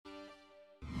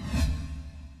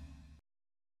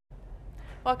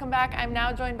Welcome back. I'm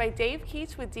now joined by Dave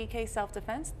Keach with DK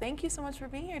Self-Defense. Thank you so much for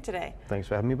being here today. Thanks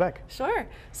for having me back. Sure.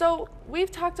 So we've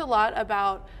talked a lot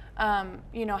about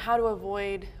how to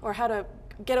avoid or how to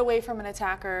get away from an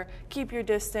attacker, keep your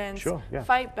distance, sure, yeah.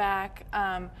 Fight back.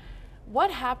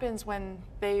 What happens when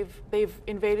they've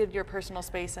invaded your personal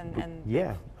space and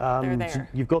they're there? So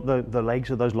you've got the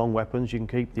legs of those long weapons you can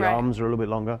keep. The arms are a little bit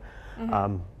longer,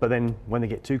 but then when they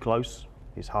get too close,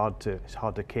 it's hard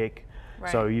to kick.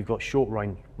 Right. So you've got short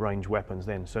range weapons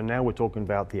then. So now we're talking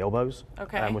about the elbows,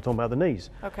 and we're talking about the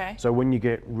knees. Okay. So when you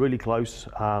get really close,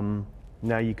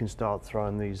 now you can start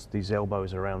throwing these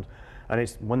elbows around. And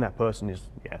it's when that person is,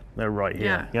 they're right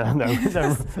here. Yeah.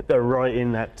 They're right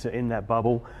in that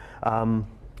bubble.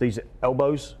 These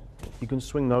elbows, you can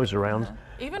swing those around.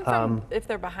 Even from if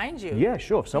they're behind you. Yeah,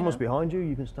 sure. If someone's behind you,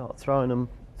 you can start throwing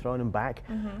them back.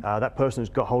 That person who's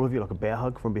got hold of you like a bear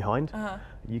hug from behind.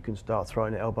 You can start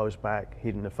throwing the elbows back,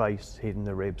 hitting the face, hitting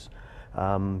the ribs,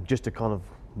 just to kind of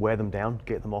wear them down,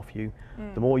 get them off you.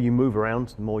 The more you move around,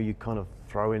 the more you kind of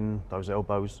throw in those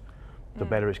elbows, the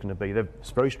better it's going to be.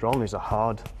 It's very strong. There's a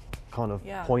hard kind of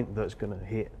point that's going to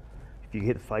hit. If you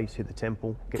hit the face, hit the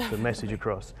temple, gets the message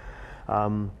across.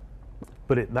 But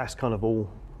that's kind of all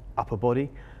upper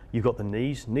body. You've got the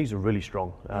knees. Knees are really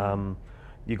strong.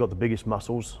 You've got the biggest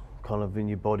muscles kind of in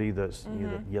your body, that's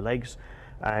your legs.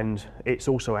 And it's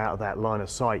also out of that line of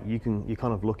sight. You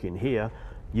kind of look in here,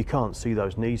 you can't see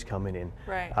those knees coming in.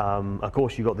 Right. Of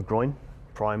course, you've got the groin,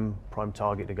 prime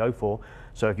target to go for.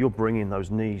 So if you're bringing those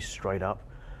knees straight up,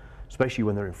 especially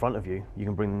when they're in front of you, you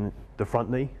can bring the front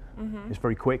knee. It's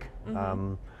very quick.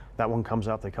 That one comes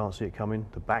up, they can't see it coming.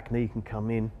 The back knee can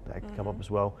come in, that can come up as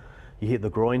well. You hit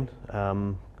the groin,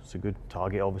 it's a good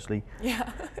target, obviously.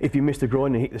 Yeah. If you miss the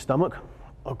groin and hit the stomach,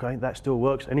 okay, that still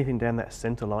works. Anything down that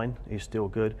center line is still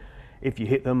good. If you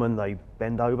hit them and they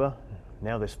bend over,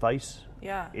 now this face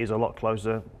is a lot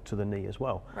closer to the knee as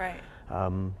well. Right.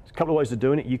 There's a couple of ways of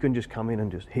doing it. You can just come in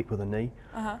and just hit with a knee,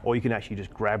 or you can actually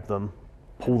just grab them,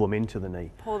 pull them into the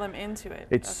knee. Pull them into it.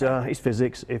 It's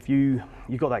physics. If you've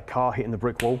got that car hitting the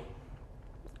brick wall,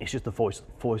 it's just the force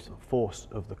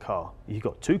of the car. You've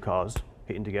got two cars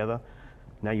hitting together,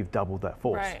 now you've doubled that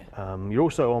force. Right. You're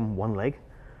also on one leg,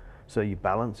 so your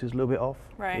balance is a little bit off.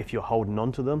 Right. If you're holding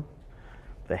on to them,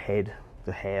 the head,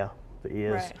 the hair, the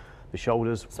ears, the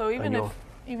shoulders. So even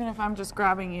if I'm just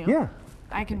grabbing you,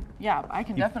 I can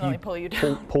definitely pull you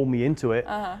down. Pull me into it.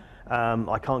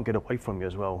 I can't get away from you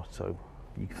as well, so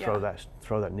you can throw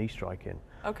that knee strike in.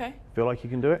 Okay. Feel like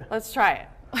you can do it? Let's try it.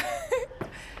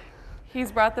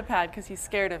 He's brought the pad because he's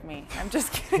scared of me. I'm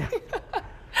just kidding.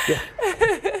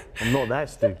 I'm not that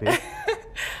stupid.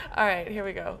 All right, here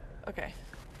we go. Okay.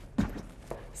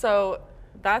 So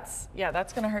that's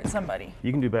gonna hurt somebody.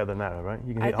 You can do better than that, right?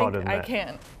 You can hit harder than that. I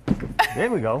can.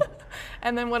 There we go.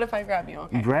 And then what if I grab you?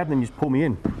 Okay. You grab, then you just pull me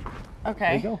in. Okay.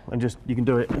 There you go. And you can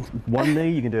do it one knee,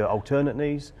 you can do it alternate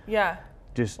knees. Yeah.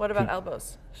 What about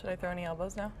elbows? Should I throw any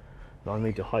elbows now? I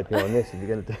need to hype you on this if you're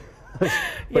going to do But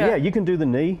yeah, you can do the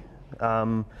knee.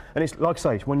 And it's like I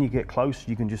say, when you get close,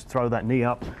 you can just throw that knee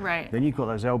up. Right. Then you've got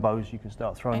those elbows, you can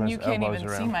start throwing those elbows around. And you can't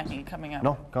even see my knee coming up.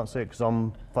 No, can't see it because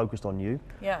I'm focused on you.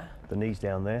 Yeah. The knee's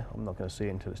down there. I'm not going to see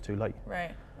it until it's too late.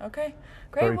 Right. Okay.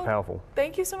 Great. Very powerful.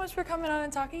 Thank you so much for coming on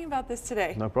and talking about this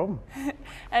today. No problem.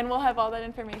 And we'll have all that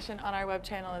information on our web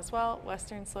channel as well,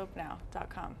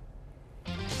 westernslopenow.com.